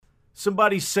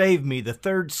Somebody Save Me, the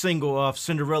third single off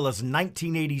Cinderella's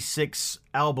 1986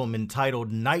 album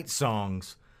entitled Night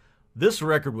Songs. This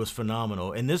record was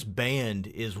phenomenal, and this band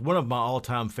is one of my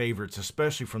all-time favorites,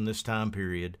 especially from this time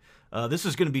period. This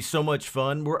is going to be so much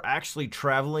fun. We're actually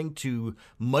traveling to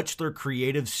Muchler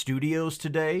Creative Studios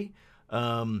today.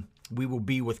 We will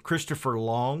be with Christopher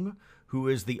Long, who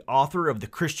is the author of the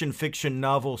Christian fiction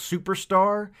novel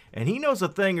Superstar, and he knows a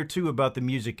thing or two about the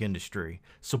music industry.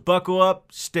 So buckle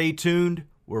up, stay tuned,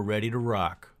 we're ready to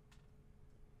rock.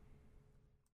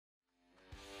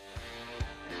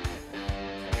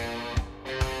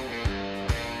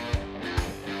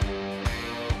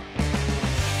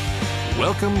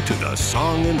 Welcome to the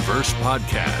Song and Verse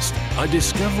Podcast, a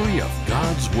discovery of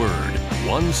God's Word,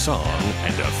 one song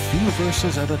and a few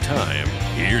verses at a time.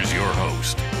 Here's your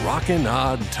host, Rockin'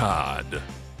 Odd Todd.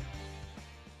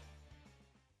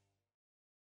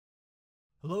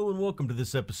 Hello and welcome to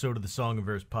this episode of the Song and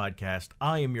Verse Podcast.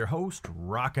 I am your host,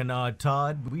 Rockin' Odd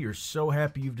Todd. We are so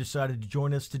happy you've decided to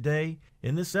join us today.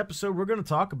 In this episode, we're going to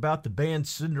talk about the band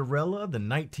Cinderella, the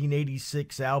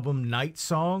 1986 album Night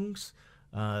Songs.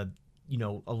 A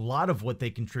lot of what they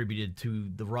contributed to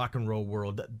the rock and roll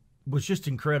world was just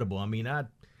incredible. I mean,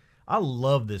 I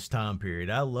love this time period.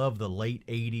 I love the late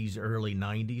 80s, early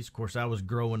 90s. Of course, I was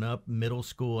growing up, middle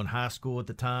school and high school at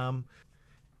the time.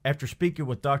 After speaking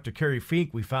with Dr. Kerry Fink,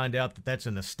 we find out that that's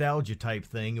a nostalgia type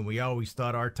thing, and we always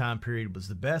thought our time period was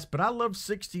the best. But I love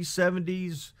 60s,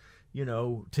 70s,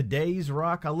 today's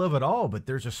rock. I love it all, but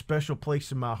there's a special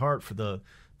place in my heart for the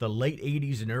late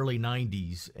 80s and early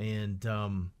 90s.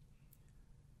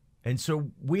 And so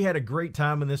we had a great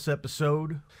time in this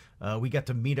episode. We got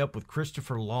to meet up with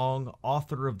Christopher Long,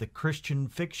 author of the Christian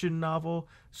fiction novel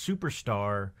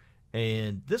Superstar.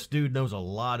 And this dude knows a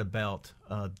lot about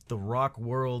the rock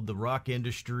world, the rock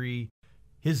industry.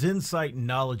 His insight and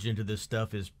knowledge into this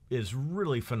stuff is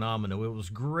really phenomenal. It was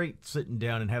great sitting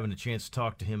down and having a chance to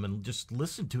talk to him and just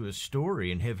listen to his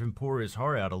story and have him pour his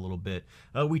heart out a little bit.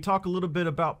 We talk a little bit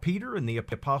about Peter and the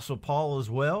Apostle Paul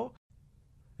as well.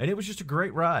 And it was just a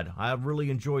great ride. I really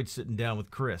enjoyed sitting down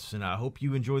with Chris, and I hope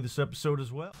you enjoy this episode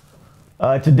as well.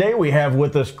 Today we have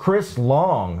with us Chris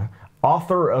Long,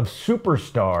 author of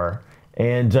Superstar,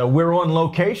 and we're on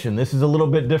location. This is a little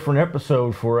bit different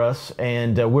episode for us,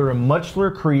 and we're in Muchler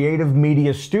Creative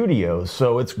Media Studios.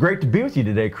 So it's great to be with you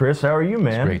today, Chris. How are you,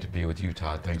 man? It's great to be with you,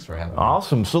 Todd. Thanks for having me.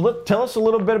 Awesome. So tell us a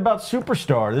little bit about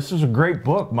Superstar. This is a great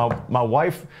book. My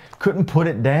wife couldn't put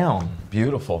it down.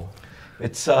 Beautiful.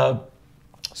 It's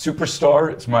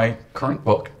Superstar. It's my current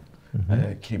book.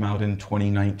 It came out in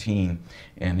 2019,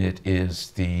 and it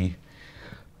is the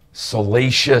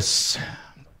salacious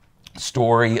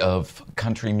story of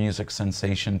country music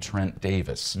sensation Trent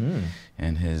Davis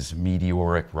and his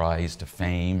meteoric rise to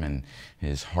fame and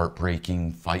his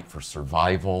heartbreaking fight for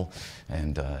survival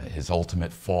and his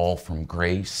ultimate fall from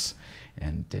grace.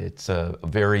 And it's a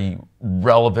very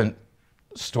relevant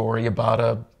story about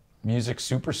a music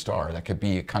superstar. That could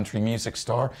be a country music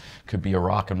star, could be a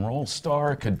rock and roll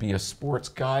star, could be a sports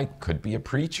guy, could be a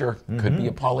preacher, could be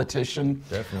a politician.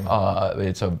 Definitely.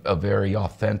 It's a very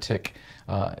authentic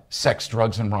sex,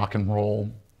 drugs, and rock and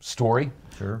roll story.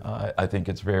 Sure. I think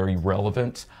it's very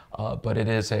relevant, but it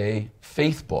is a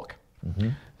faith book.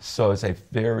 So it's a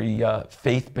very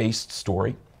faith-based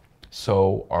story.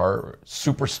 So our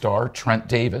superstar, Trent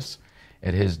Davis,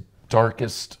 at his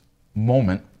darkest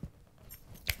moment,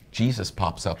 Jesus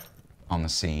pops up on the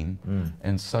scene,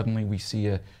 and suddenly we see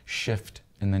a shift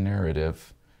in the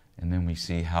narrative, and then we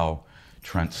see how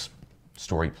Trent's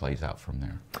story plays out from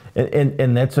there.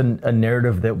 And that's a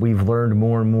narrative that we've learned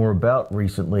more and more about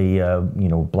recently.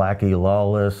 Blackie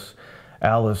Lawless,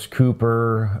 Alice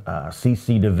Cooper,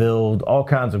 CeCe DeVille, all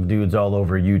kinds of dudes all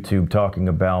over YouTube talking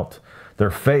about their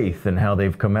faith and how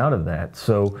they've come out of that.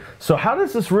 So how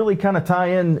does this really kind of tie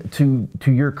in to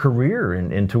your career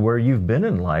and to where you've been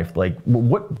in life? Like,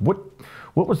 what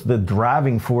was the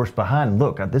driving force behind,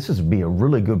 look, this would be a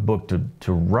really good book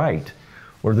to write?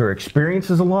 Were there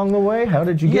experiences along the way? How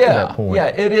did you get to that point? Yeah,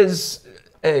 it is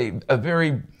a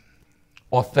very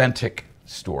authentic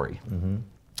story.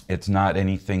 It's not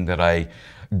anything that I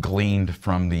gleaned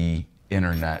from the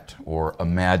internet or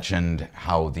imagined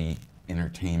how the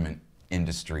entertainment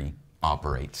industry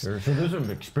operates. Sure. So there's some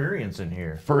experience in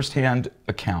here. First-hand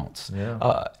accounts.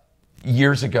 Yeah.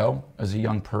 Years ago, as a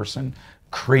young person,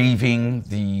 craving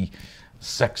the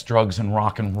sex, drugs, and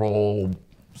rock and roll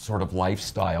sort of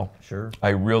lifestyle. Sure. I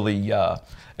really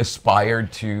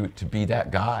aspired to be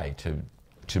that guy,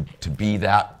 to be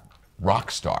that rock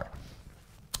star.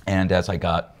 And as I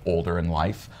got older in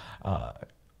life,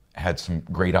 had some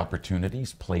great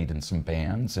opportunities, played in some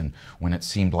bands, and when it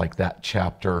seemed like that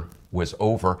chapter was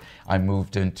over, I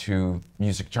moved into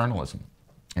music journalism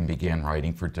and began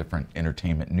writing for different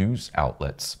entertainment news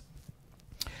outlets.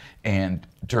 And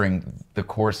during the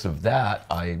course of that,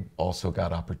 I also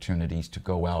got opportunities to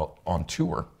go out on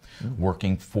tour,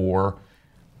 working for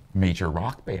major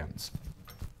rock bands.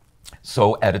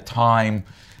 So at a time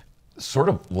sort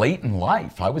of late in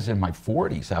life, I was in my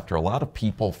 40s after a lot of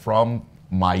people from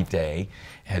my day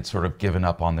had sort of given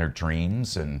up on their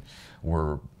dreams and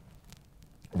were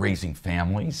raising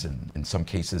families and in some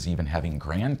cases even having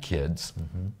grandkids.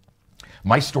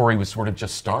 My story was sort of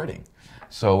just starting.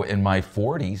 So in my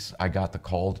 40s, I got the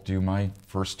call to do my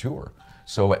first tour.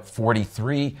 So at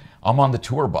 43, I'm on the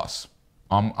tour bus.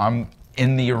 I'm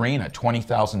in the arena,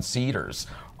 20,000 seaters,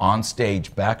 on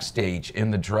stage, backstage,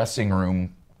 in the dressing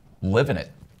room, living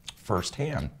it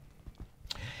firsthand.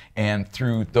 And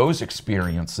through those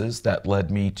experiences, that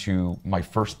led me to my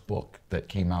first book that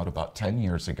came out about 10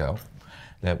 years ago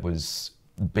that was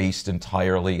based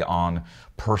entirely on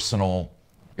personal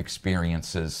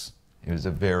experiences. It was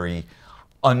a very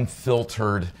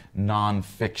unfiltered,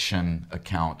 nonfiction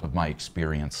account of my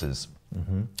experiences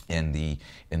in the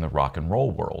rock and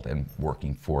roll world and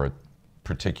working for a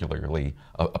particular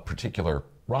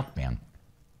rock band.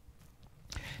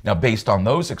 Now, based on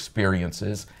those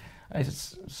experiences, I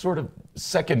sort of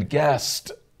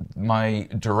second-guessed my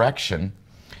direction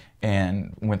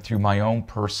and went through my own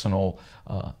personal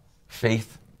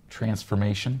faith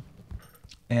transformation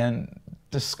and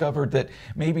discovered that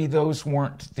maybe those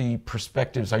weren't the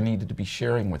perspectives I needed to be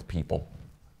sharing with people.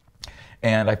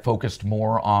 And I focused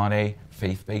more on a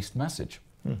faith-based message.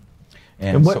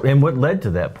 And what led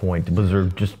to that point? Was there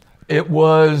just... It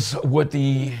was what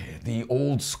the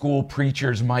old school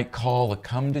preachers might call a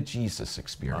come to Jesus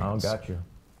experience. Oh, gotcha.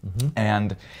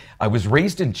 And I was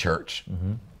raised in church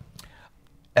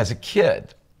as a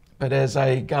kid, but as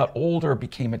I got older,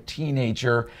 became a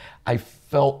teenager, I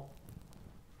felt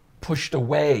pushed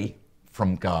away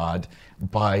from God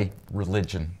by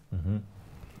religion.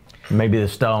 Maybe the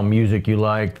style of music you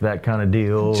liked, that kind of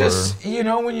deal? Just, you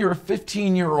know, when you're a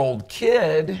 15-year-old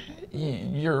kid,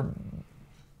 you're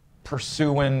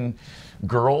pursuing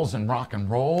girls and rock and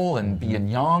roll and being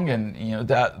young and, you know,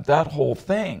 that whole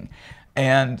thing.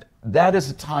 And that is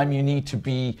a time you need to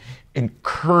be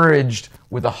encouraged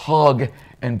with a hug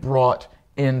and brought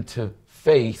into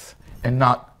faith and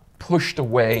not pushed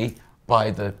away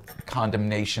by the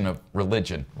condemnation of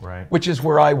religion, right? Which is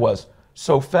where I was.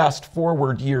 So fast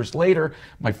forward years later,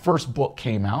 my first book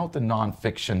came out, the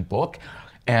nonfiction book,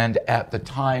 and at the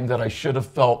time that I should have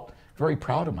felt very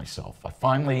proud of myself, I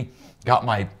finally got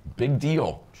my big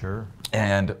deal. Sure.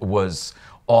 And was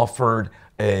offered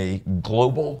a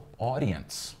global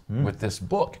audience with this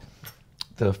book.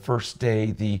 The first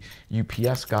day the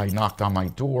UPS guy knocked on my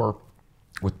door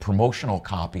with promotional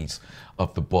copies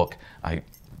of the book, I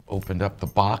opened up the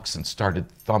box and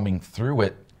started thumbing through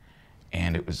it,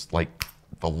 and it was like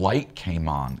the light came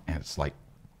on, and it's like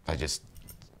I just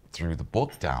threw the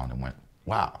book down and went,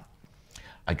 wow,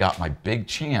 I got my big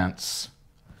chance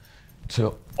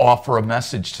to offer a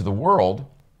message to the world,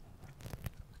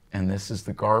 and this is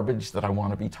the garbage that I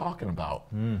want to be talking about.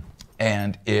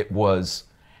 And it was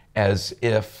as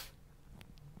if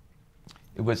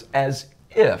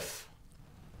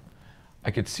I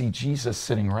could see Jesus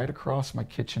sitting right across my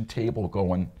kitchen table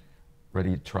going,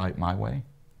 ready to try it my way?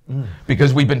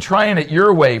 Because we've been trying it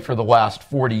your way for the last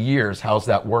 40 years. How's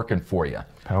that working for you?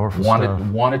 Powerful stuff.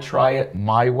 Want to try it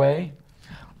my way?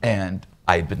 And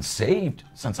I'd been saved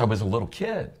since I was a little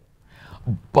kid,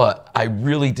 but I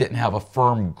really didn't have a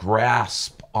firm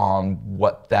grasp on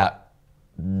what that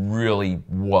really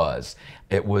was.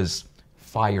 It was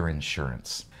fire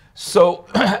insurance. So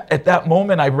at that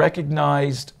moment, I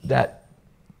recognized that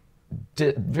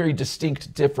very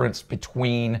distinct difference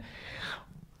between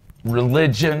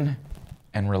religion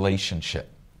and relationship.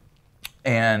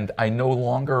 And I no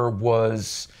longer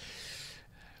was,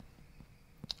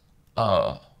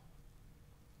 I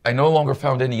no longer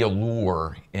found any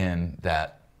allure in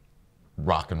that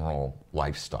rock and roll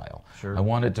lifestyle. Sure. I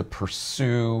wanted to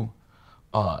pursue,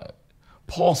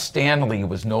 Paul Stanley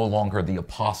was no longer the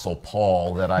Apostle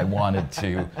Paul that I wanted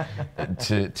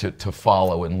to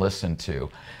follow and listen to.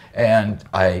 And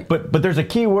But there's a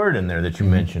key word in there that you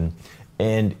mentioned,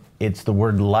 and it's the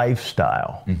word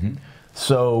lifestyle.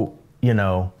 So, you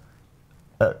know,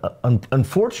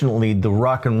 unfortunately, the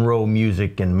rock and roll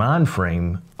music and mind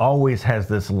frame always has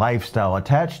this lifestyle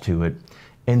attached to it.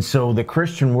 And so the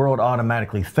Christian world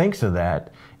automatically thinks of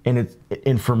that.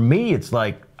 And for me, it's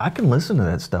like, I can listen to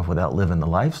that stuff without living the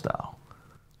lifestyle.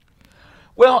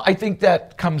 Well, I think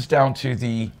that comes down to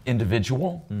the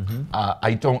individual.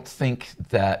 I don't think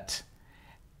that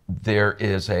there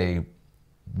is a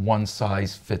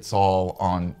one-size-fits-all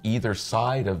on either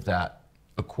side of that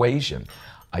equation.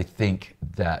 I think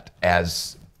that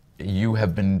as you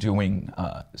have been doing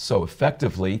so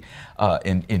effectively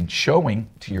in showing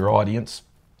to your audience,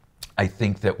 I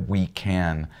think that we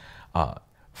can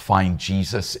find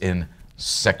Jesus in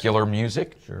secular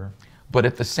music. Sure. But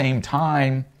at the same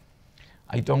time,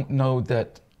 I don't know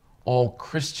that all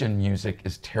Christian music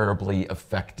is terribly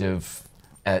effective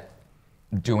at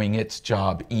doing its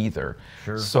job either.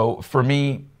 Sure. So for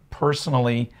me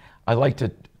personally, I like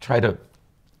to try to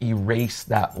erase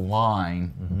that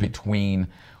line between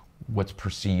what's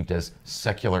perceived as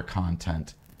secular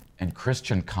content and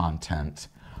Christian content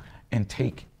and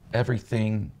take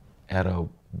everything at a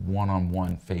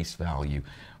one-on-one face value,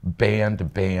 band to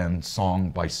band, song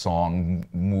by song,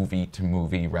 movie to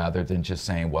movie, rather than just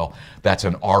saying, well, that's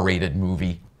an R-rated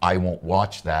movie, I won't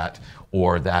watch that,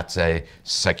 or that's a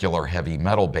secular heavy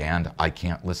metal band, I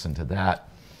can't listen to that.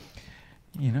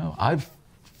 You know, I've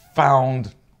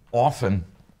found often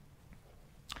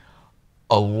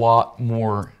a lot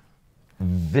more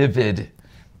vivid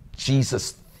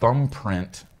Jesus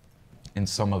thumbprint in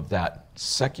some of that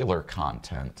secular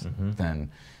content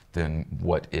than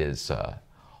what is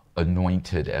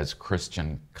anointed as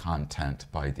Christian content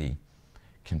by the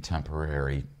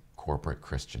contemporary corporate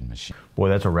Christian machine. Boy,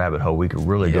 that's a rabbit hole we could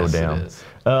really go Yes, down. it is.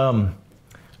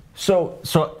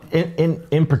 So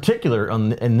in particular,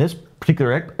 in this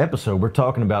particular episode, we're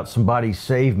talking about Somebody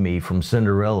Save Me from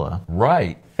Cinderella.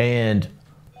 Right. And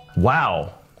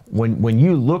wow, when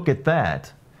you look at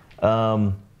that,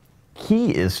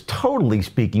 he is totally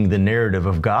speaking the narrative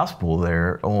of gospel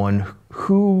there on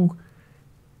who,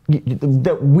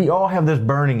 that we all have this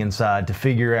burning inside to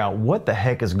figure out what the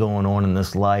heck is going on in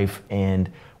this life and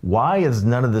why is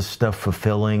none of this stuff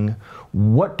fulfilling?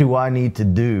 What do I need to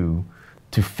do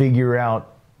to figure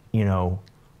out, you know,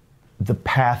 the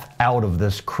path out of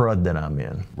this crud that I'm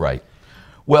in? Right.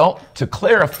 Well, to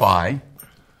clarify,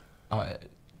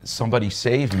 Somebody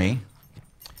Save Me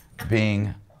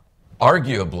being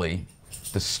arguably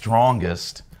the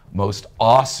strongest, most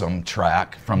awesome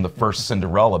track from the first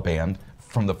Cinderella band,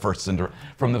 from the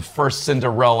first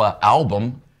Cinderella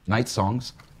album, Night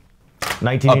Songs.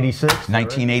 1986?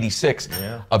 1986.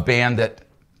 Yeah. A band that,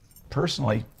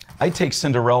 personally, I take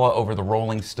Cinderella over the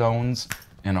Rolling Stones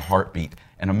in a heartbeat.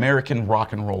 An American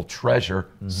rock and roll treasure,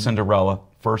 Cinderella,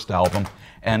 first album.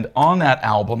 And on that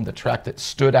album, the track that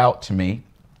stood out to me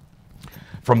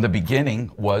from the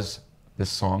beginning was this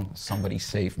song, Somebody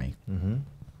Save Me.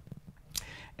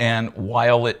 And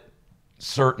while it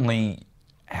certainly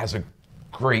has a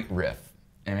great riff,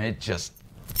 and it just...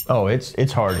 Oh,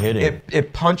 it's hard hitting.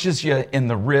 It punches you in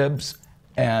the ribs,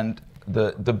 and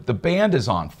the band is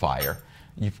on fire.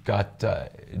 You've got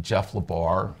Jeff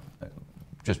LaBar,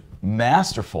 just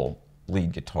masterful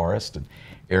lead guitarist, and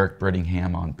Eric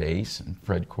Brittingham on bass, and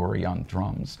Fred Corey on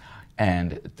drums,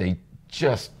 and they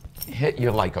just hit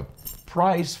you like a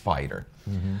prize fighter.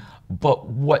 But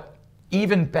what,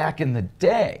 even back in the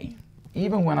day,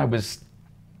 even when I was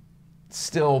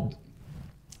still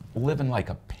living like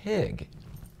a pig,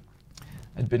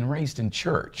 I'd been raised in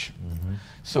church.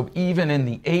 So even in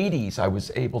the 80s, I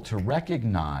was able to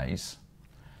recognize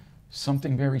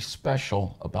something very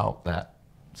special about that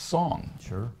song.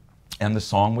 Sure. And the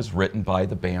song was written by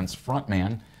the band's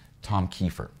frontman, Tom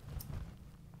Kiefer.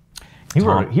 He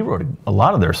wrote a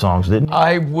lot of their songs, didn't he?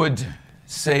 I would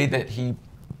say that he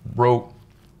wrote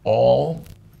all,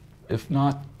 if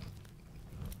not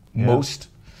most,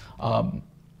 of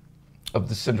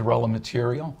the Cinderella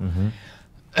material.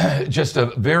 Just a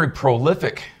very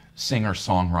prolific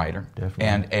singer-songwriter. Definitely.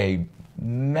 And a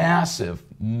massive,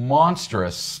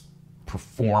 monstrous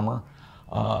performer.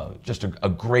 Just a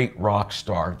great rock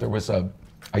star.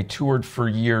 I toured for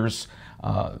years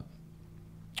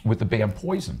with the band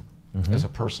Poison as a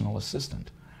personal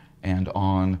assistant. And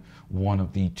on one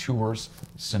of the tours,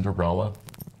 Cinderella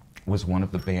was one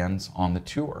of the bands on the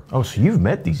tour. Oh, so you've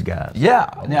met these guys? Yeah.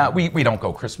 Now, we don't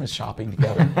go Christmas shopping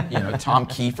together. You know, Tom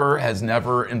Kiefer has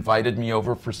never invited me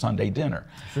over for Sunday dinner.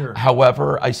 Sure.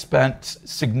 However, I spent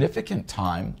significant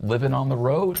time living on the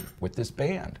road with this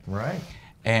band. Right.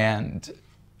 And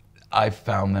I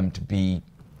found them to be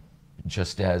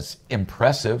just as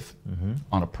impressive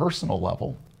on a personal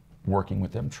level, working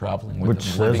with them, traveling with Which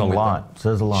them, says living a with lot. them.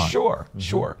 Says a lot. Sure,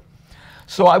 sure.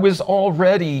 So I was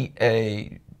already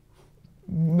a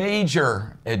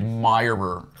major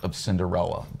admirer of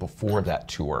Cinderella before that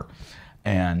tour.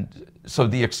 And so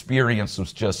the experience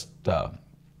was just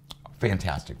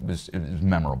fantastic. It was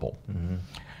memorable.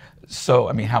 So,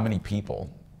 I mean, how many people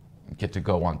get to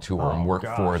go on tour and work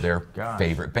for their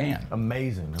favorite band?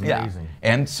 Amazing. Yeah.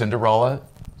 And Cinderella,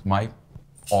 my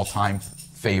all-time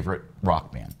favorite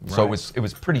rock band. Right. So it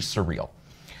was pretty surreal.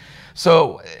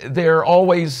 So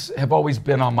have always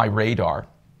been on my radar.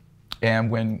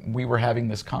 And when we were having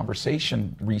this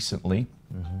conversation recently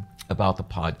about the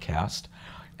podcast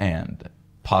and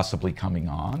possibly coming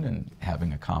on and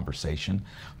having a conversation,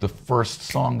 the first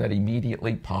song that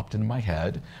immediately popped into my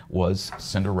head was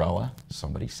Cinderella,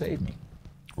 Somebody Save Me,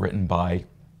 written by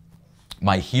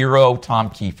my hero,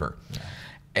 Tom Kiefer. Yeah.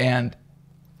 And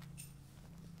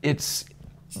it's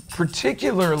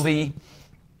particularly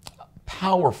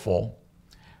powerful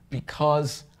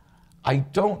because I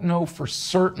don't know for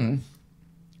certain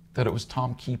that it was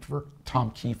Tom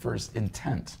Kiefer's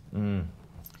intent.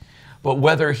 But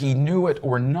whether he knew it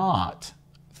or not,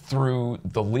 through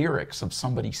the lyrics of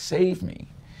Somebody Save Me,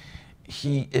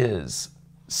 he is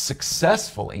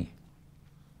successfully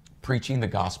preaching the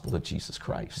gospel of Jesus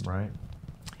Christ. Right.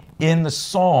 In the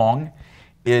song,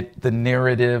 the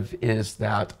narrative is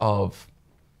that of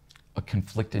a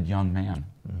conflicted young man.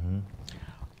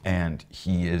 And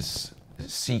he is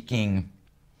seeking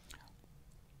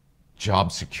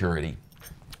job security,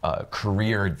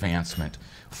 career advancement,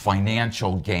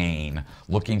 financial gain,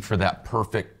 looking for that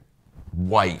perfect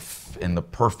wife and the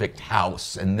perfect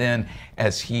house. And then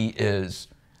as he is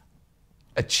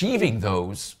achieving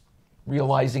those,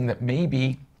 realizing that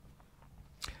maybe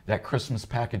that Christmas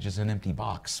package is an empty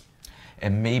box,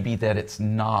 and maybe that it's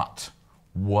not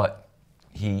what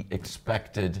he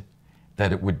expected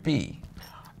that it would be.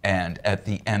 And at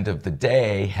the end of the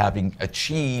day, having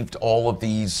achieved all of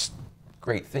these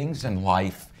great things in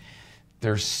life,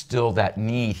 there's still that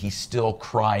need. He's still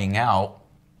crying out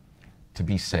to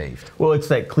be saved. Well, it's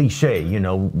that cliche, you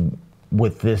know,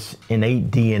 with this innate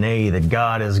DNA that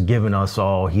God has given us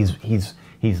all.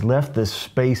 He's left this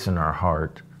space in our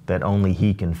heart that only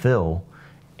He can fill,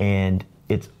 and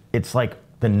it's like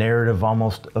the narrative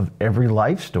almost of every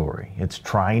life story. It's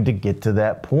trying to get to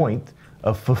that point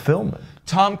of fulfillment.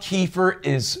 Tom Kiefer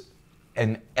is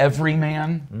an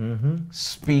everyman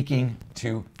speaking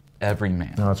to every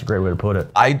man. No, that's a great way to put it.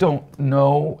 I don't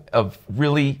know of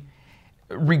really,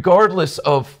 regardless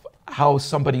of how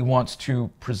somebody wants to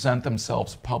present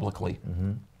themselves publicly,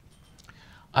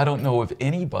 I don't know of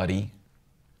anybody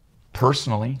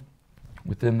personally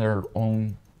within their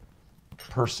own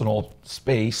personal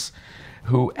space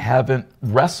who haven't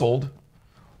wrestled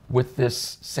with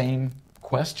this same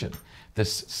question,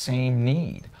 this same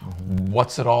need.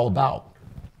 What's it all about?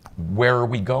 Where are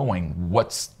we going?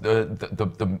 What's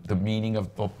the meaning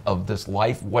of this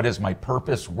life? What is my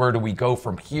purpose? Where do we go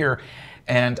from here?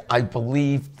 And I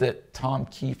believe that Tom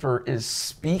Kiefer is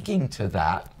speaking to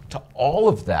that, to all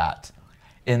of that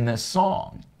in this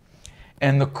song.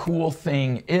 And the cool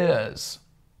thing is,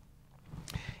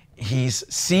 he's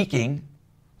seeking,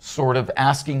 sort of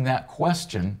asking that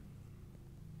question.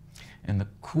 And the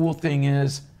cool thing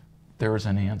is, there's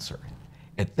an answer.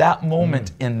 At that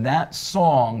moment in that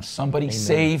song, Somebody Amen.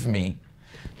 Save Me,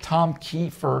 Tom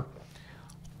Kiefer,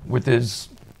 with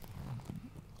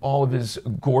all of his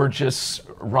gorgeous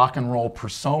rock and roll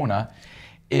persona,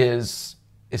 is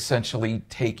essentially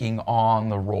taking on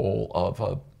the role of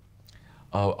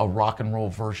a rock and roll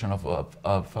version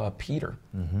of Peter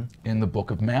in the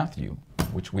book of Matthew,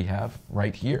 which we have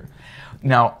right here.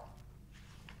 Now,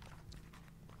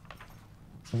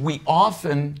 we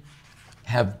often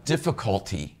have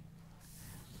difficulty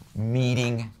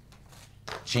meeting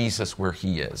Jesus where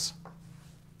He is,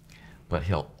 but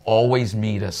He'll always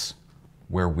meet us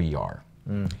where we are,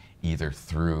 either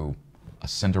through a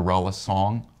Cinderella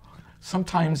song,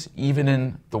 sometimes even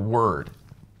in the Word.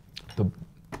 The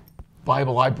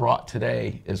Bible I brought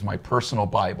today is my personal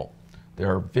Bible.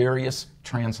 There are various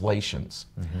translations.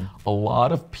 A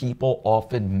lot of people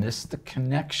often miss the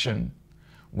connection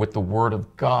with the Word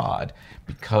of God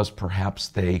because perhaps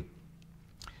they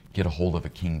get a hold of a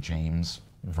King James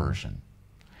version,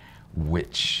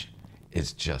 which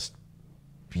is just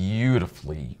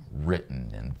beautifully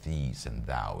written in these and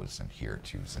thous and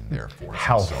heretos and therefores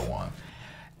and so on.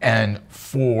 And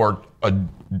for a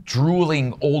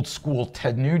drooling old school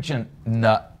Ted Nugent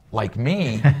nut like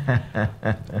me,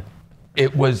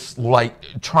 it was like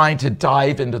trying to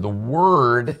dive into the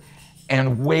Word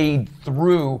and wade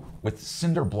through with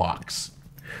cinder blocks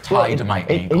tied to my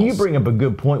ankles. And you bring up a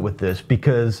good point with this,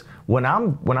 because when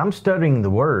I'm studying the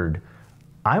Word,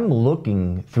 I'm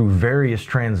looking through various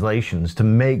translations to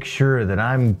make sure that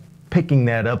I'm picking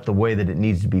that up the way that it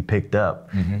needs to be picked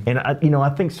up. And I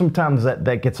think sometimes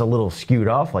that gets a little skewed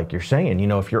off, like you're saying.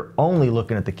 If you're only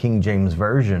looking at the King James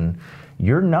Version,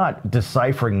 you're not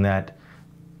deciphering that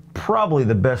probably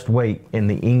the best way in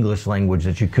the English language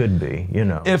that you could be.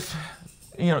 If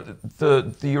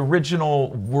the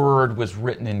original word was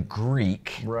written in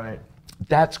Greek, Right.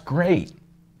 that's great,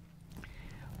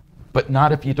 but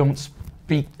not if you don't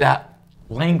speak that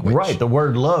language. Right. The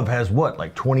word love has what,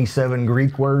 like 27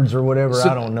 Greek words or whatever? So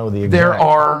I don't know the exact. There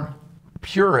are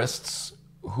purists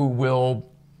who will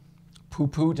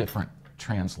poo-poo different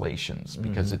translations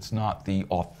because it's not the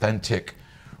authentic,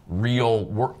 real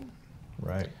word.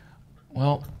 Right.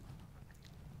 Well,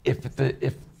 if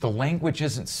the language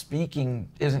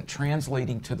isn't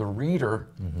translating to the reader,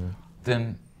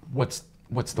 then what's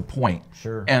the point?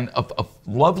 Sure. And a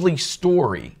lovely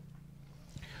story.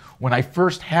 When I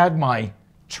first had my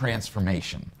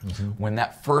transformation, when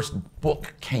that first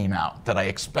book came out that I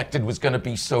expected was going to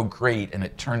be so great, and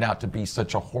it turned out to be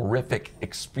such a horrific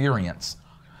experience,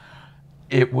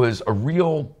 it was a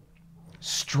real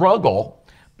struggle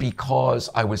because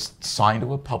I was signed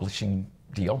to a publishing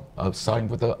deal. I was signed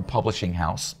with a publishing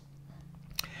house,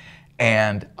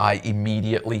 and I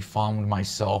immediately found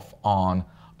myself on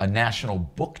a national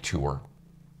book tour,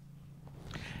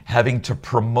 having to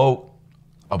promote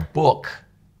a book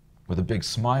with a big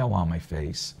smile on my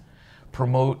face,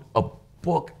 promote a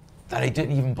book that I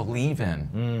didn't even believe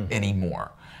in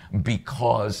anymore,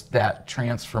 because that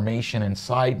transformation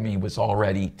inside me was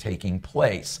already taking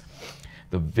place.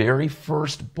 The very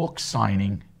first book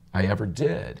signing I ever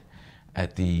did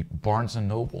at the Barnes &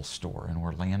 Noble store in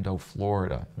Orlando,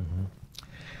 Florida.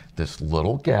 This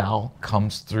little gal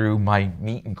comes through my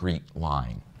meet and greet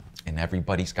line, and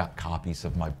everybody's got copies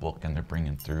of my book, and they're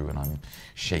bringing through, and I'm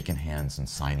shaking hands and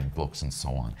signing books and so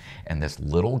on. And this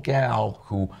little gal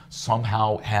who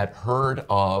somehow had heard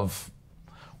of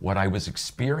what I was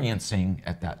experiencing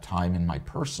at that time in my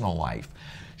personal life,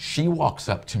 she walks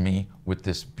up to me with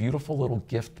this beautiful little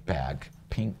gift bag,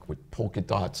 pink with polka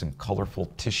dots and colorful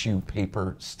tissue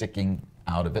paper sticking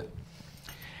out of it.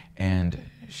 And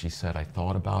she said, "I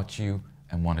thought about you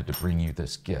and wanted to bring you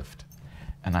this gift."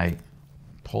 And I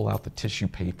pull out the tissue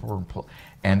paper,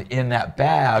 and in that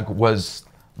bag was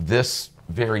this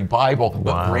very Bible,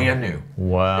 but brand new.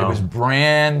 Wow. It was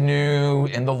brand new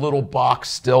in the little box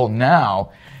still. Now,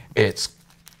 it's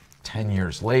 10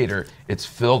 years later, it's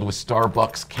filled with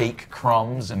Starbucks cake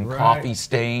crumbs and coffee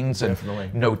stains and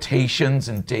notations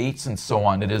and dates and so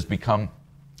on. It has become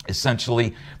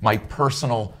essentially my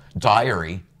personal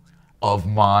diary of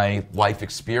my life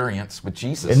experience with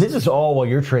Jesus. And this is all while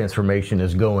your transformation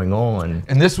is going on.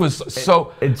 And this was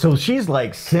so... And so she's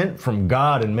like sent from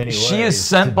God in many ways. She is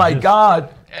sent by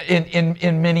God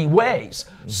in many ways.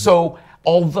 So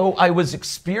although I was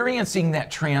experiencing that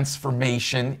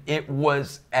transformation, it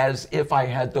was as if I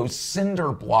had those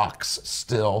cinder blocks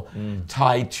still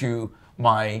tied to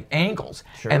my ankles.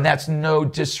 Sure. And that's no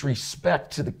disrespect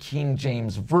to the King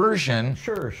James Version.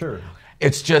 Sure.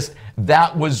 It's just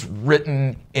that was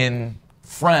written in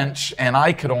French, and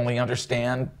I could only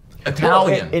understand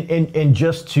Italian. Well, and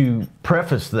just to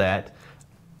preface that,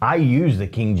 I use the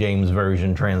King James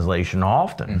Version translation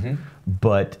often,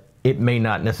 but it may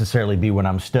not necessarily be what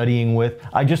I'm studying with.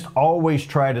 I just always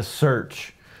try to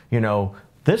search,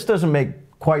 this doesn't make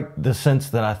quite the sense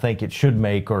that I think it should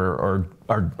make, or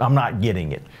I'm not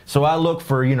getting it. So I look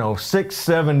for, 6,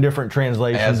 7 different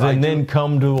translations and then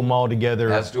come to them all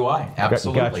together. As do I,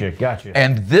 absolutely. Gotcha.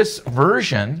 And this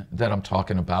version that I'm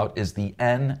talking about is the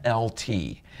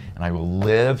NLT. And I will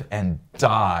live and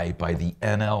die by the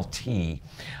NLT.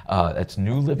 That's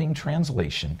New Living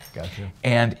Translation. Gotcha.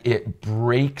 And it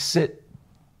breaks it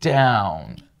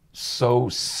down so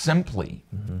simply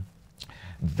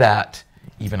that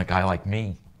even a guy like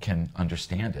me can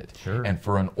understand it. Sure. And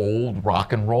for an old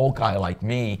rock and roll guy like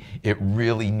me, it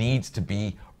really needs to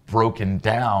be broken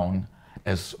down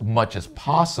as much as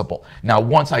possible. Now,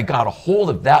 once I got a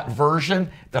hold of that version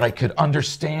that I could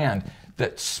understand,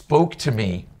 that spoke to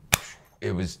me,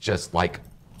 it was just like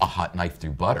a hot knife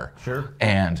through butter. Sure.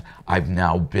 And I've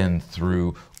now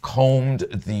combed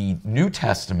the New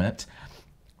Testament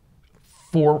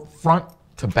front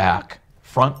to back,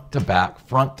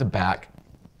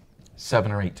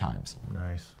 7 or 8 times.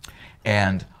 Nice.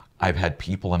 And I've had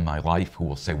people in my life who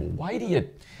will say, "Well, why do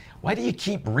you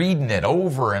keep reading it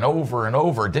over and over and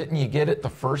over? Didn't you get it the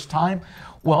first time?"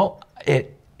 Well,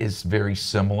 it is very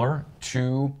similar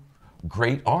to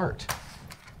great art.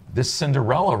 This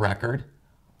Cinderella record,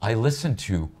 I listened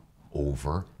to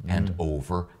over and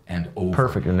over and over.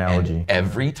 Perfect analogy. And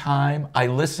every time I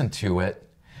listened to it,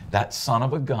 that son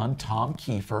of a gun, Tom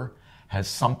Kiefer, has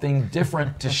something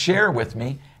different to share with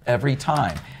me every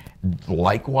time.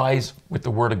 Likewise with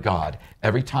the Word of God.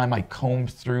 Every time I comb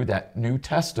through that New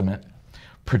Testament,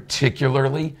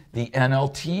 particularly the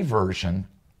NLT version,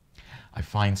 I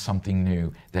find something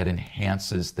new that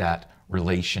enhances that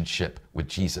relationship with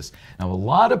Jesus. Now, a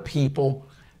lot of people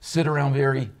sit around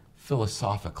very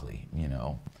philosophically,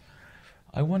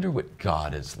 I wonder what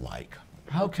God is like.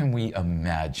 How can we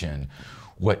imagine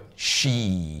what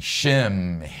she,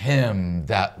 shim, him,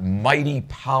 that mighty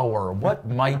power, what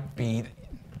might be?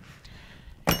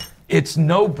 It's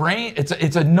no-brain. It's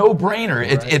a no-brainer.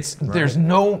 Right. There's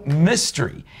no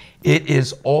mystery. It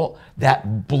is all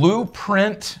that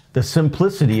blueprint. The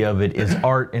simplicity of it is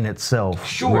art in itself.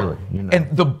 Sure. Really,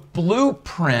 And the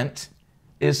blueprint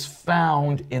is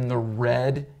found in the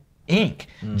red ink.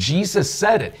 Jesus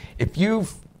said it. If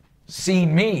you've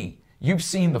seen me, you've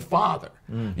seen the Father.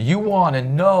 You want to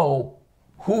know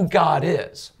who God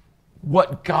is,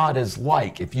 what God is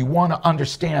like. If you want to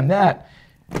understand that,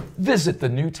 visit the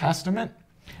New Testament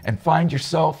and find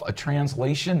yourself a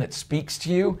translation that speaks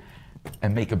to you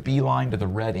and make a beeline to the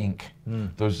red ink.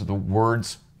 Those are the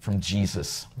words from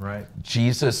Jesus. Right.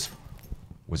 Jesus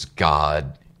was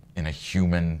God in a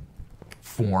human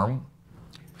form.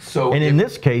 And in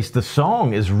this case, the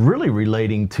song is really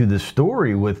relating to the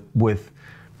story with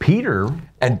Peter.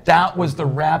 And that was the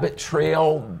rabbit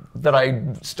trail that I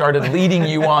started leading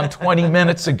you on 20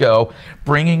 minutes ago,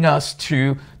 bringing us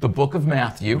to the book of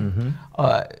Matthew,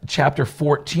 chapter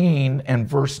 14 and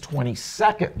verse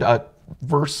 22.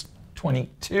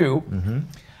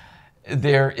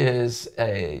 There is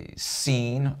a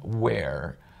scene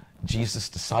where Jesus'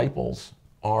 disciples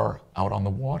are out on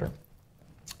the water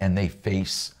and they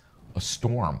face a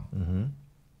storm.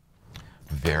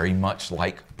 Very much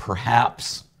like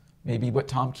perhaps maybe what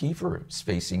Tom Kiefer is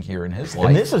facing here in his life.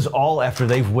 And this is all after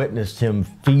they've witnessed him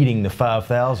feeding the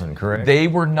 5,000, correct? They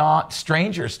were not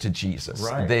strangers to Jesus.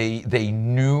 Right. They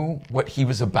knew what he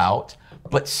was about,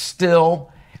 but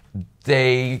still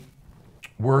they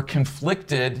were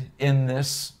conflicted in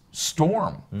this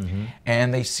storm.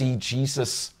 And they see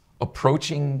Jesus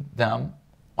approaching them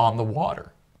on the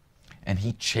water. And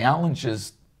he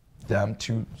challenges them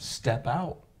to step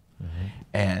out.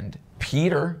 And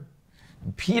Peter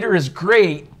is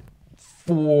great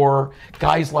for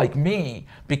guys like me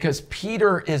because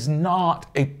Peter is not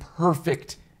a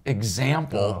perfect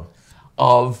example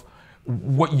of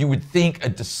what you would think a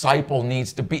disciple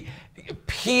needs to be.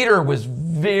 Peter was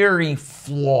very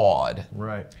flawed.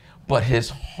 Right. But his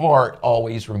heart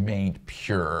always remained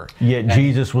pure. Yet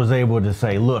Jesus was able to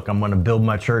say, look, I'm going to build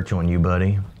my church on you,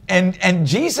 buddy. And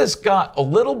Jesus got a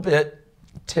little bit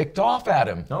ticked off at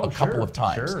him a couple of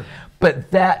times.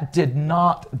 But that did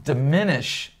not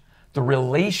diminish the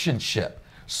relationship.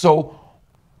 So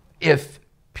if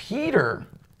Peter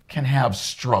can have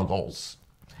struggles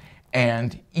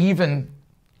and even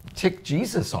tick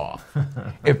Jesus off,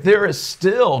 if there is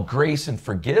still grace and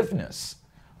forgiveness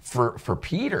for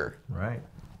Peter, right?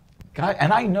 God,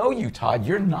 and I know you, Todd,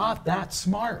 you're not that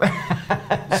smart.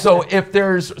 So if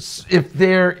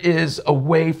there is a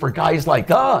way for guys like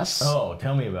us,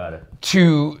 tell me about it,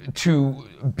 to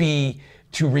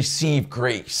receive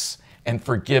grace and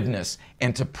forgiveness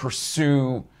and to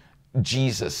pursue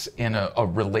Jesus in a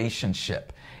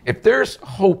relationship. If there's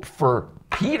hope for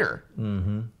Peter,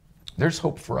 there's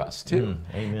hope for us too.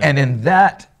 Amen. And in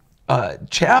that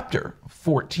chapter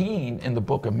 14 in the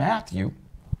book of Matthew,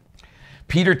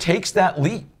 Peter takes that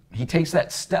leap. He takes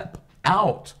that step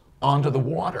out onto the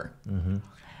water.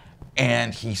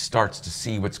 And he starts to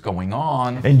see what's going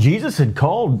on. And Jesus had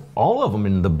called all of them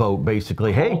in the boat,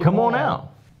 basically, hey, come on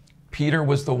out. Peter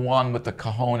was the one with the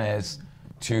cojones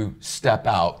to step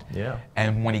out. Yeah.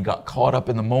 And when he got caught up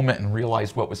in the moment and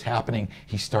realized what was happening,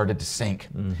 he started to sink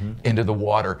into the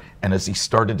water. And as he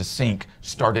started to sink,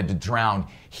 started to drown,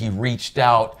 he reached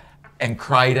out and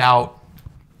cried out,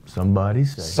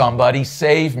 Somebody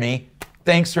save me.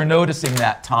 Thanks for noticing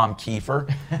that, Tom Kiefer.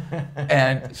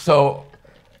 And so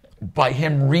by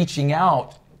him reaching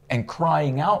out and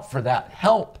crying out for that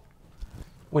help,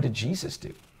 what did Jesus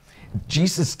do?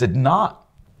 Jesus did not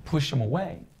push him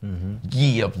away.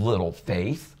 Ye of little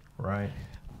faith. Right.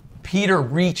 Peter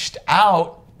reached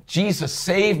out, Jesus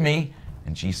save me,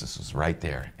 and Jesus was right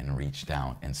there and reached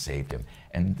down and saved him.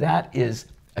 And that is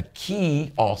a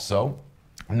key also,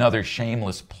 another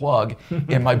shameless plug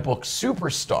in my book,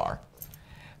 Superstar.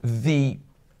 The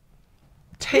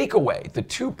takeaway, the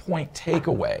 2-point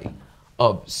takeaway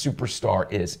of Superstar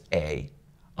is I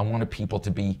wanted people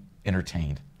to be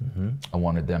entertained. I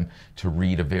wanted them to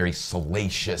read a very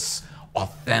salacious,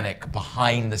 authentic,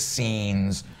 behind the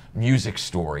scenes, music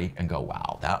story and go,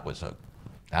 wow, that was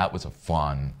a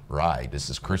fun ride. This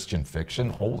is Christian fiction.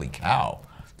 Holy cow.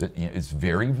 It's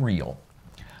very real.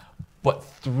 But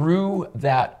through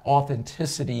that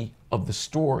authenticity of the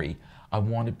story, I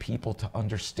wanted people to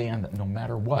understand that no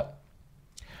matter what,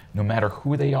 no matter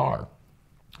who they are,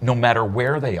 no matter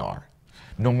where they are,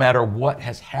 no matter what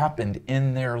has happened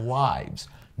in their lives,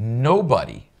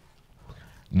 nobody,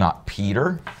 not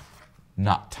Peter,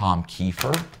 not Tom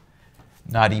Kiefer,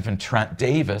 not even Trent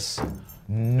Davis,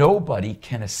 nobody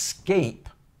can escape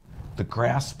the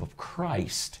grasp of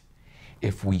Christ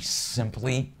if we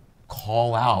simply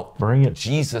call out, Bring it.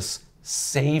 Jesus,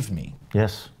 save me.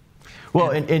 Yes.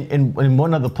 Well, and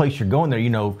one other place you're going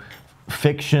there,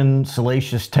 fiction,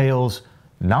 salacious tales,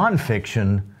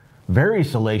 nonfiction, very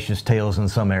salacious tales in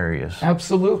some areas.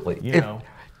 Absolutely.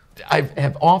 I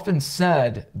have often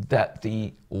said that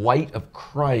the light of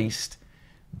Christ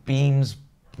beams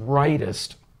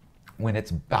brightest when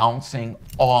it's bouncing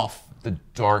off the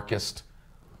darkest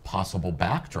possible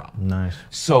backdrop. Nice.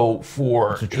 So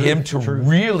for him to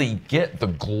really get the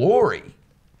glory,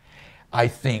 I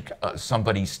think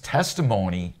somebody's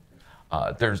testimony,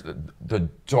 there's the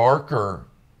darker,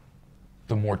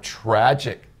 the more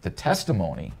tragic the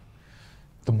testimony,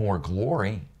 the more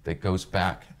glory that goes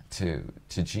back to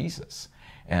Jesus.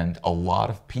 And a lot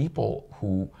of people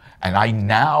and I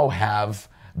now have,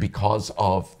 because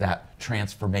of that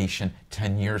transformation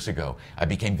 10 years ago, I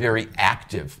became very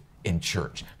active in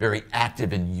church, very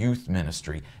active in youth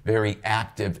ministry, very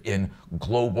active in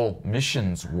global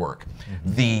missions work.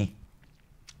 Mm-hmm. The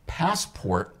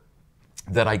passport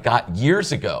that I got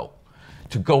years ago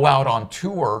to go out on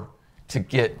tour to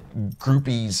get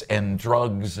groupies and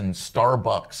drugs and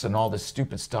Starbucks and all this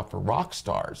stupid stuff for rock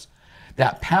stars,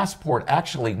 that passport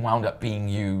actually wound up being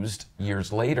used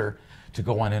years later to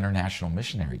go on international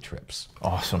missionary trips.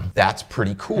 Awesome. That's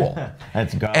pretty cool.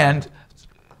 That's God. And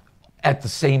at the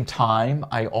same time,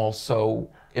 I also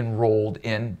enrolled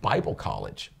in Bible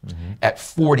college. Mm-hmm. At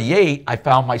 48, I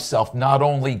found myself not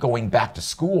only going back to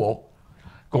school,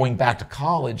 going back to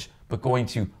college, but going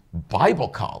to Bible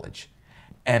college.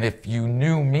 And if you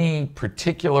knew me,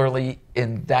 particularly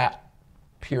in that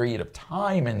period of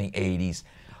time in the 80s,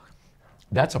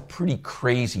 that's a pretty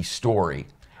crazy story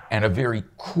and a very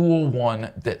cool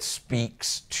one that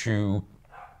speaks to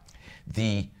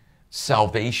the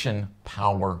salvation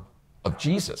power of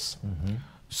Jesus. Mm-hmm.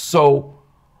 So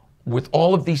with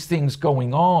all of these things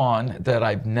going on that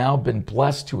I've now been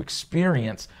blessed to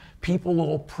experience, people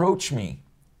will approach me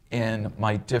in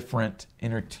my different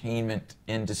entertainment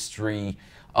industry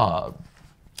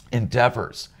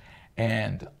endeavors.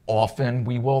 And often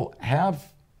we will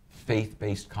have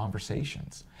faith-based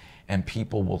conversations. And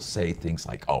people will say things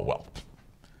like, oh, well,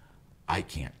 I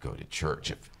can't go to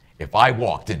church. If I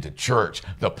walked into church,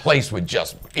 the place would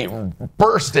just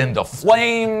burst into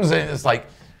flames. And it's like,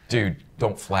 dude,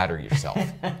 don't flatter yourself.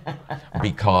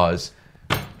 Because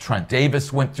Trent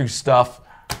Davis went through stuff.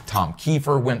 Tom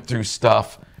Kiefer went through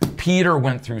stuff. Peter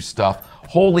went through stuff.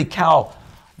 Holy cow.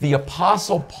 The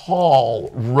Apostle Paul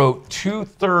wrote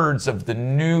 2/3 of the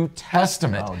New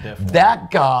Testament. Oh, definitely. That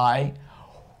guy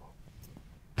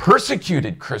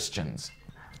persecuted Christians.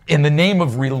 In the name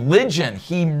of religion,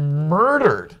 he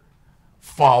murdered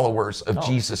followers of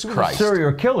Jesus Christ.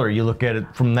 Serial killer, you look at it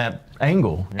from that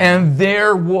angle. And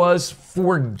there was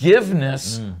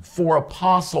forgiveness for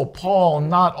Apostle Paul.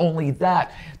 Not only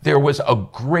that, there was a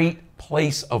great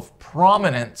place of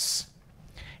prominence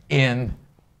in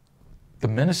the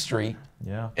ministry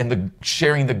and the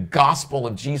sharing the gospel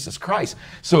of Jesus Christ.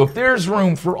 So if there's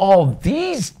room for all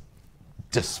these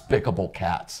despicable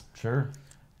cats, sure,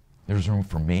 there's room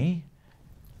for me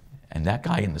and that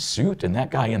guy in the suit and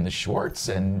that guy in the shorts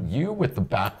and you with the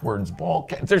backwards ball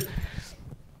cap.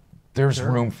 There's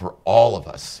room for all of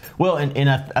us. Well, and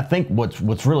I think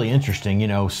what's really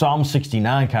interesting, Psalm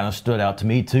 69 kind of stood out to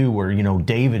me too, where,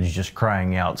 David's just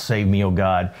crying out, "Save me, O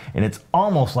God." And it's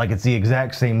almost like it's the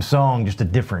exact same song, just a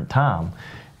different time.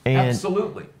 And,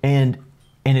 absolutely. And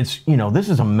it's, this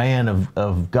is a man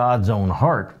of God's own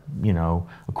heart,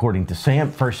 according to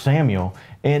 1 Samuel.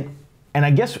 And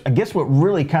I guess what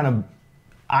really kind of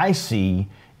I see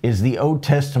is the Old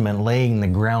Testament laying the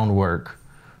groundwork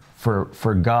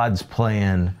for God's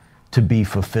plan to be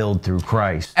fulfilled through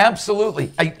Christ.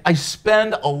 Absolutely. I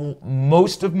spend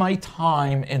most of my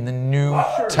time in the New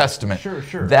Testament.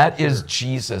 Sure. That is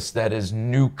Jesus. That is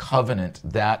New Covenant.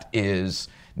 That is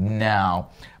now.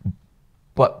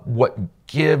 But what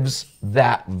gives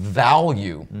that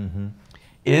value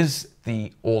is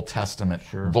the Old Testament,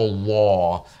 the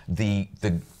law, the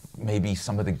maybe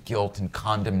some of the guilt and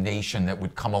condemnation that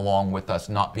would come along with us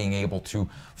not being able to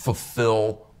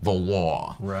fulfill the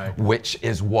law, right, which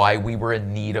is why we were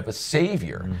in need of a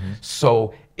Savior.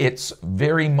 So it's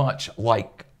very much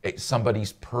like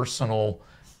somebody's personal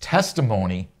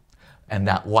testimony and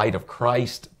that light of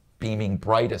Christ beaming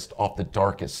brightest off the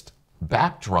darkest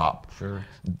backdrop. Sure.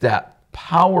 That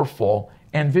powerful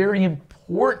and very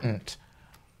important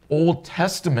Old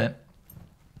Testament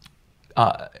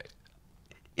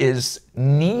is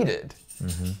needed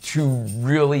to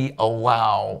really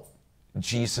allow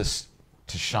Jesus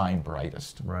to shine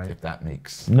brightest, right? If that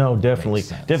makes definitely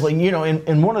sense. Definitely. You know,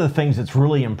 and one of the things that's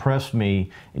really impressed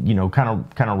me, you know, kind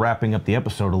of wrapping up the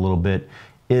episode a little bit,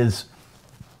 is,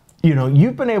 you know,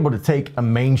 you've been able to take a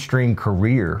mainstream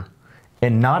career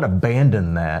and not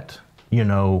abandon that, you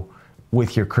know,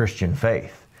 with your Christian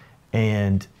faith.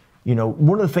 And, you know,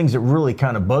 one of the things that really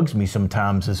kind of bugs me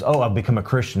sometimes is, oh, I've become a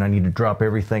Christian, I need to drop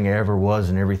everything I ever was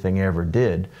and everything I ever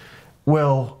did.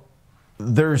 Well,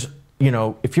 there's, you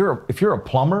know, if you're a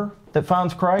plumber that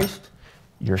finds Christ,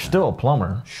 you're still a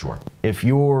plumber. Sure. If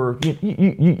you're,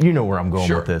 you know where I'm going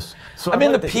Sure. with this. So I'm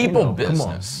in the like that, people you know,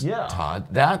 business, yeah. Todd.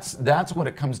 That's what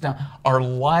it comes down. Our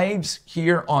lives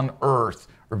here on earth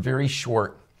are very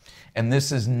short, and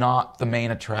this is not the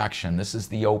main attraction. This is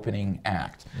the opening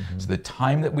act. So the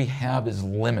time that we have is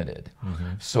limited.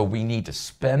 So we need to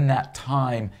spend that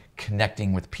time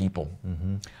connecting with people,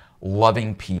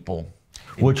 loving people,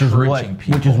 which is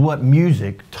what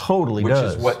music totally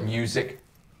does. Which is what music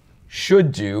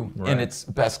should do in its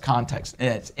best context.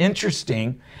 And it's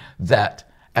interesting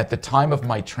that at the time of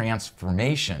my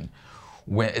transformation,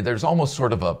 when there's almost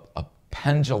sort of a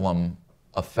pendulum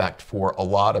effect for a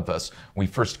lot of us. We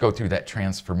first go through that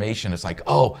transformation. It's like,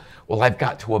 oh, well, I've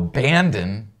got to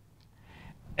abandon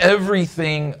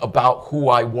everything about who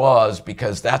I was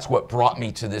because that's what brought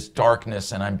me to this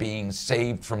darkness, and I'm being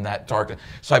saved from that darkness.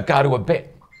 So I've got to abandon.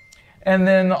 And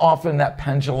then often that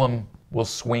pendulum will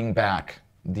swing back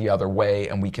the other way,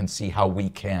 and we can see how we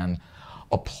can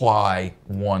apply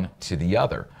one to the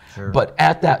other. Sure. But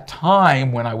at that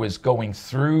time, when I was going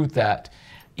through that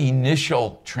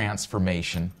initial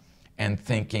transformation and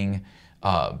thinking,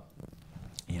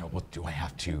 you know, well, do I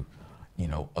have to, you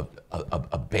know,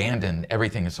 abandon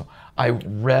everything? And so I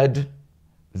read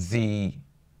the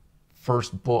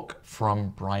first book from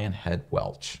Brian Head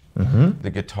Welch,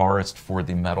 the guitarist for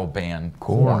the metal band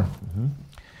Korn.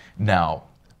 Now,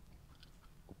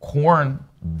 Korn,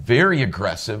 very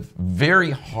aggressive,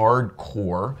 very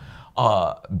hardcore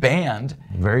band.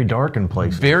 Very dark in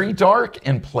places. Very dark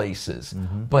in places.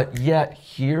 But yet,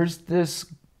 here's this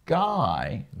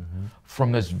guy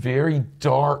from this very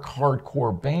dark,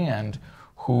 hardcore band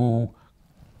who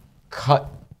cut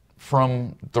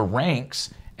from the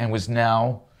ranks and was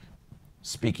now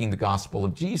speaking the gospel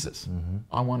of Jesus.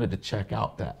 I wanted to check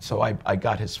out that. So I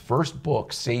got his first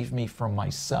book, Save Me From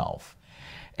Myself.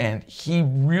 And he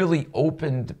really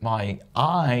opened my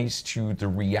eyes to the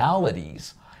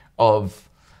realities of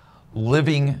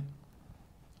living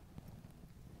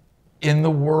in the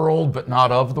world, but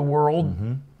not of the world.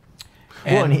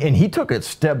 And he took a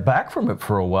step back from it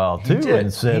for a while too,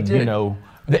 and said, you know.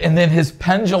 And then his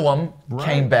pendulum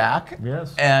came back.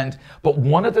 Yes. But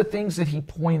one of the things that he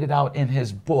pointed out in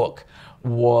his book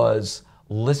was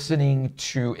listening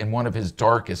to, in one of his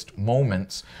darkest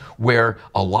moments, where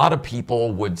a lot of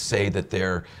people would say that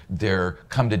their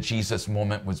come to Jesus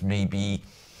moment was maybe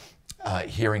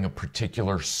hearing a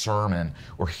particular sermon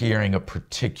or hearing a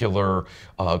particular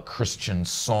Christian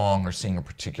song or seeing a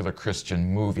particular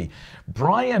Christian movie.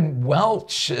 Brian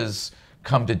Welch's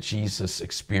come to Jesus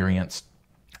experience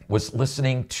was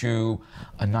listening to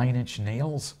a Nine Inch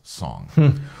Nails song,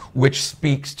 which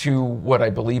speaks to what I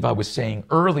believe I was saying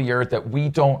earlier, that we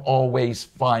don't always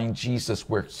find Jesus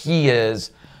where he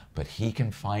is, but he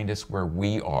can find us where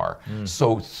we are.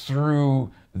 So through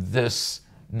this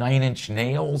Nine Inch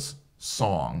Nails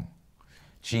song,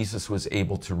 Jesus was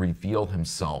able to reveal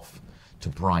himself to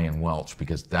Brian Welch,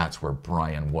 because that's where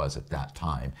Brian was at that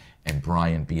time. And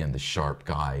Brian, being the sharp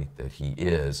guy that he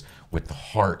is, with the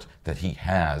heart that he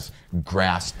has,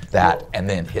 grasped that and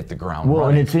then hit the ground running.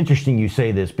 And it's interesting you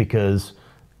say this, because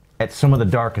at some of the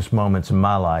darkest moments in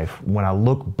my life, when I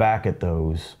look back at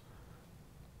those,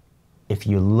 if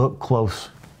you look close,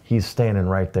 he's standing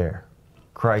right there.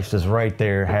 Christ is right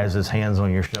there, has his hands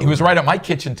on your shoulder. He was right at my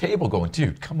kitchen table going,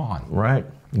 dude, come on. Right,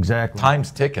 exactly.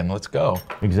 Time's ticking, let's go.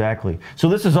 Exactly. So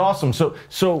this is awesome.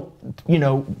 So you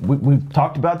know, we've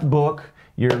talked about the book.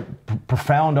 you're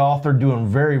profound author, doing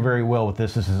very, very well with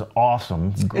this. This is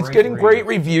awesome. It's getting great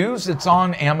reviews. It's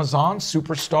on Amazon,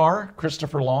 Superstar,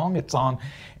 Christopher Long. It's on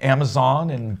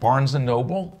Amazon and Barnes &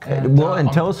 Noble.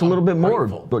 And tell us a little bit more.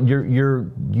 But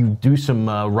you do some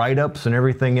write-ups and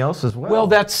everything else as well. Well,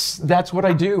 that's what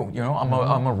I do. You know,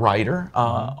 I'm a writer,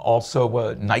 also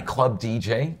a nightclub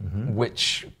DJ,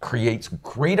 which creates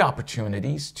great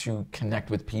opportunities to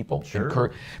connect with people.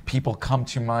 Sure. People come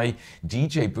to my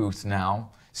DJ booth now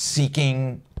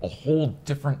seeking a whole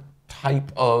different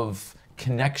type of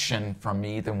connection from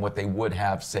me than what they would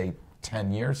have, say,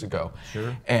 10 years ago.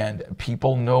 Sure. And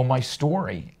people know my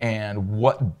story. And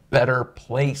what better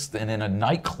place than in a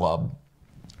nightclub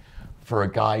for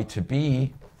a guy to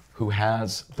be who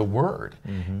has the word.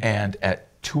 And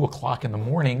at 2 o'clock in the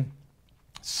morning,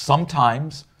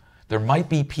 sometimes there might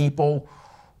be people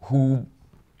who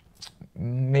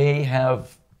may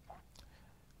have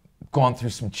gone through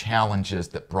some challenges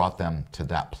that brought them to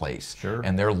that place. Sure.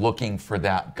 And they're looking for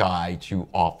that guy to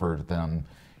offer them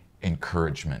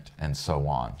encouragement and so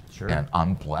on. Sure. And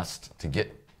I'm blessed to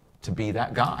get to be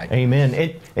that guy.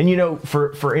 Amen. And you know,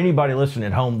 for anybody listening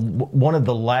at home, one of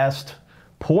the last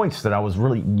points that I was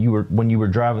really, when you were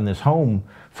driving this home,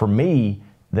 for me,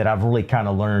 that I've really kind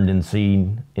of learned and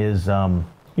seen is,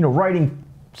 writing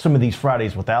some of these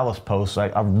Fridays with Alice posts.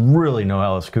 I really know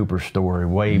Alice Cooper's story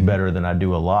way better than I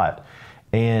do a lot.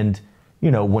 And,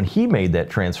 when he made that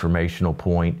transformational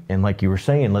point, and like you were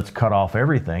saying, let's cut off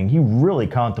everything, he really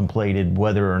contemplated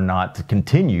whether or not to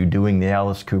continue doing the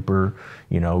Alice Cooper,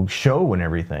 show and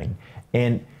everything.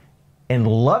 And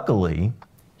luckily,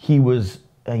 he was,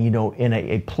 in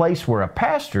a place where a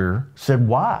pastor said,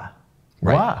 why?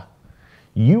 Right. Why?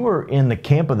 You were in the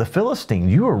camp of the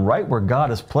Philistines. You were right where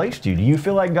God has placed you. Do you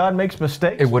feel like God makes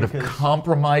mistakes? It would have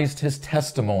compromised his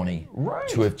testimony Right.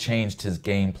 to have changed his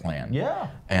game plan. Yeah.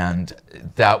 And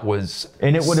that was...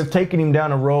 And it would have taken him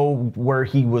down a road where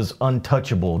he was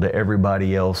untouchable to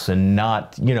everybody else and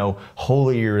not,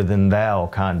 holier than thou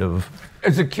kind of.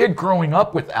 As a kid growing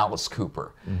up with Alice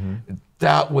Cooper,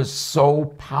 that was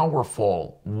so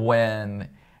powerful when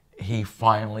he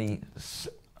finally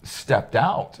stepped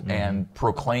out and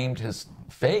proclaimed his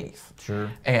faith. Sure.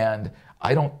 And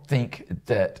I don't think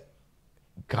that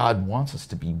God wants us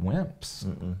to be wimps.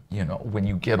 When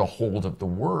you get a hold of the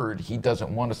word, he doesn't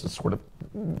want us to sort of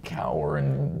cower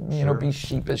and, be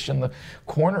sheepish in the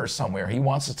corner somewhere. He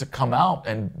wants us to come out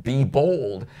and be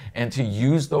bold and to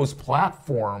use those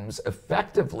platforms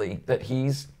effectively that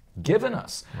he's given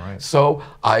us. Right. So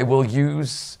I will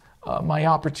use my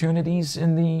opportunities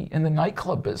in the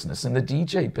nightclub business, in the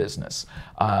DJ business.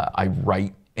 I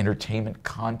write entertainment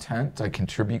content. I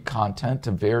contribute content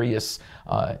to various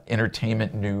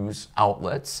entertainment news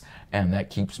outlets, and that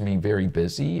keeps me very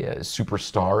busy.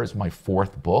 Superstar is my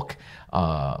 4th book.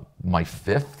 My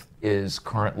 5th is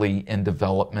currently in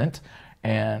development,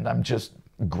 and I'm just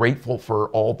grateful for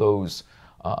all those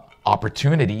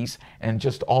opportunities and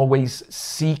just always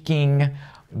seeking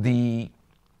the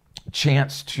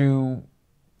chance to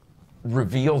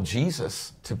reveal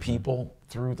Jesus to people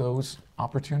through those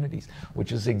opportunities,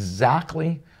 which is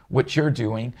exactly what you're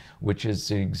doing, which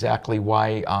is exactly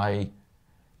why I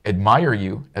admire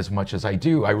you as much as I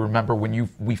do. I remember when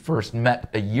we first met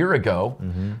a year ago,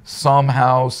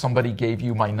 somehow somebody gave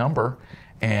you my number,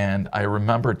 and I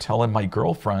remember telling my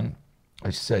girlfriend, I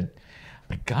said,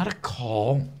 I got a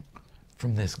call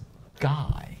from this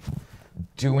guy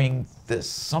doing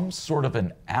some sort of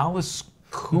an Alice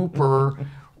Cooper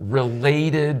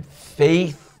related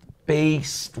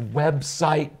faith-based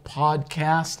website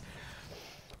podcast.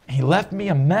 He left me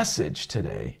a message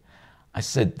today. I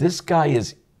said, this guy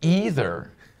is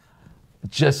either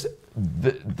just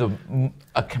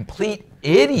a complete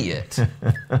idiot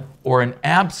or an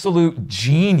absolute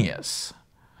genius,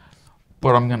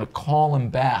 but I'm going to call him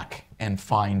back and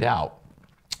find out.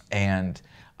 And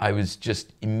I was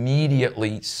just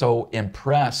immediately so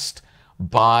impressed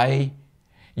by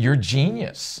your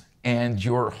genius and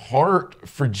your heart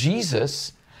for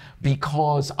Jesus,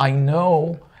 because I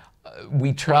know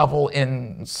we travel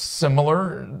in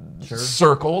similar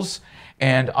circles,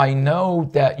 and I know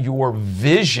that your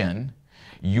vision,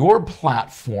 your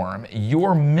platform,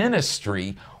 your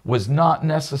ministry was not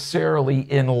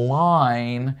necessarily in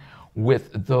line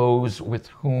with those with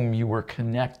whom you were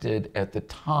connected at the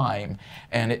time.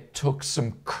 And it took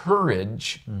some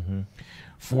courage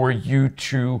for you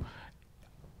to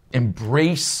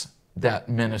embrace that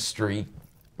ministry,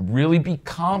 really be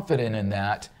confident in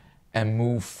that, and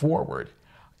move forward.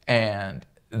 And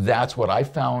that's what I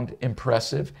found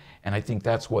impressive, and I think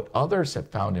that's what others have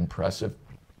found impressive.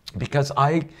 because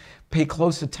I pay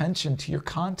close attention to your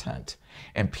content,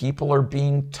 and people are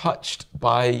being touched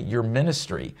by your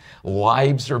ministry.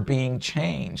 Lives are being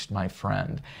changed, my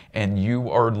friend, and you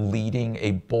are leading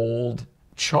a bold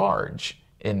charge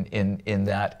in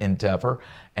that endeavor.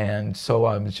 And so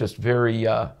I'm just very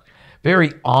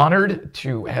honored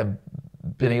to have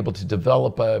been able to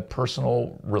develop a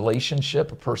personal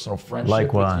relationship, a personal friendship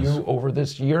Likewise. with you over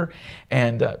this year,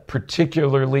 and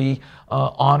particularly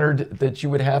honored that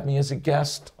you would have me as a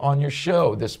guest on your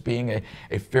show, this being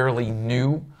a fairly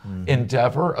new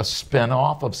endeavor, a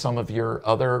spin-off of some of your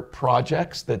other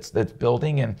projects that's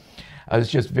building. And I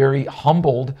was just very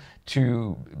humbled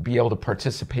to be able to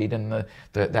participate in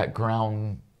that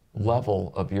ground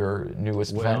level of your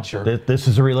newest venture. This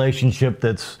is a relationship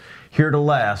that's here to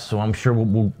last, so I'm sure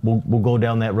we'll go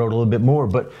down that road a little bit more.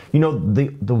 But you know,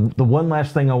 the one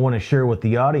last thing I want to share with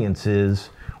the audience is,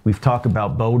 we've talked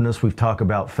about boldness, we've talked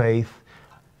about faith.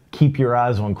 Keep your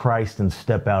eyes on Christ and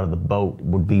step out of the boat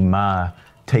would be my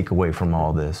takeaway from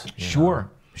all this. Sure.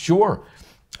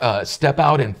 Step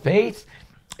out in faith,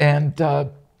 and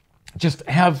just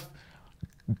have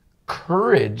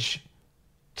courage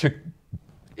to.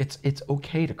 It's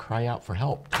okay to cry out for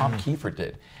help. Tom Kiefer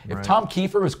did. If Tom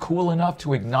Kiefer was cool enough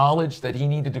to acknowledge that he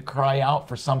needed to cry out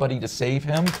for somebody to save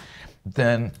him,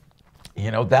 then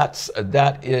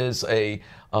that is a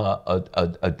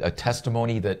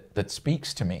testimony that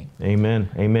speaks to me.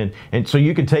 Amen. And so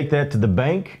you can take that to the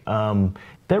bank. That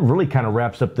really kind of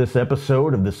wraps up this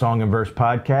episode of the Song and Verse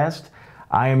podcast.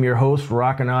 I am your host,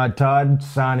 Rockin' Odd Todd,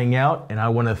 signing out, and I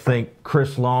want to thank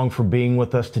Chris Long for being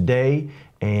with us today.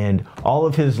 And all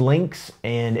of his links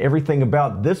and everything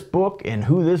about this book and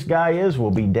who this guy is will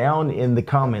be down in the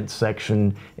comments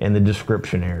section in the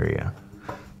description area.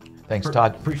 Thanks,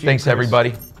 Todd. Chris. Thanks,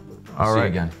 everybody. All right. See you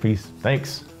again. Peace.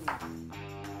 Thanks.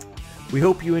 We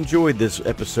hope you enjoyed this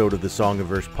episode of the Song and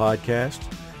Verse podcast.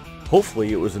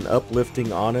 Hopefully it was an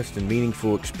uplifting, honest, and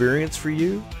meaningful experience for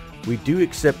you. We do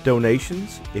accept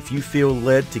donations. If you feel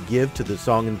led to give to the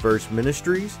Song and Verse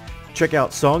Ministries, check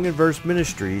out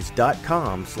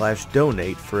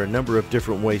songandverseministries.com/donate for a number of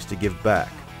different ways to give back.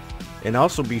 And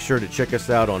also be sure to check us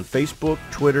out on Facebook,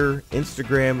 Twitter,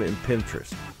 Instagram, and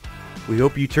Pinterest. We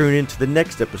hope you tune in to the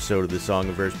next episode of the Song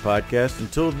and Verse podcast.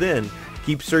 Until then,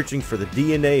 keep searching for the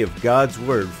DNA of God's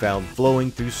Word found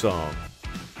flowing through song.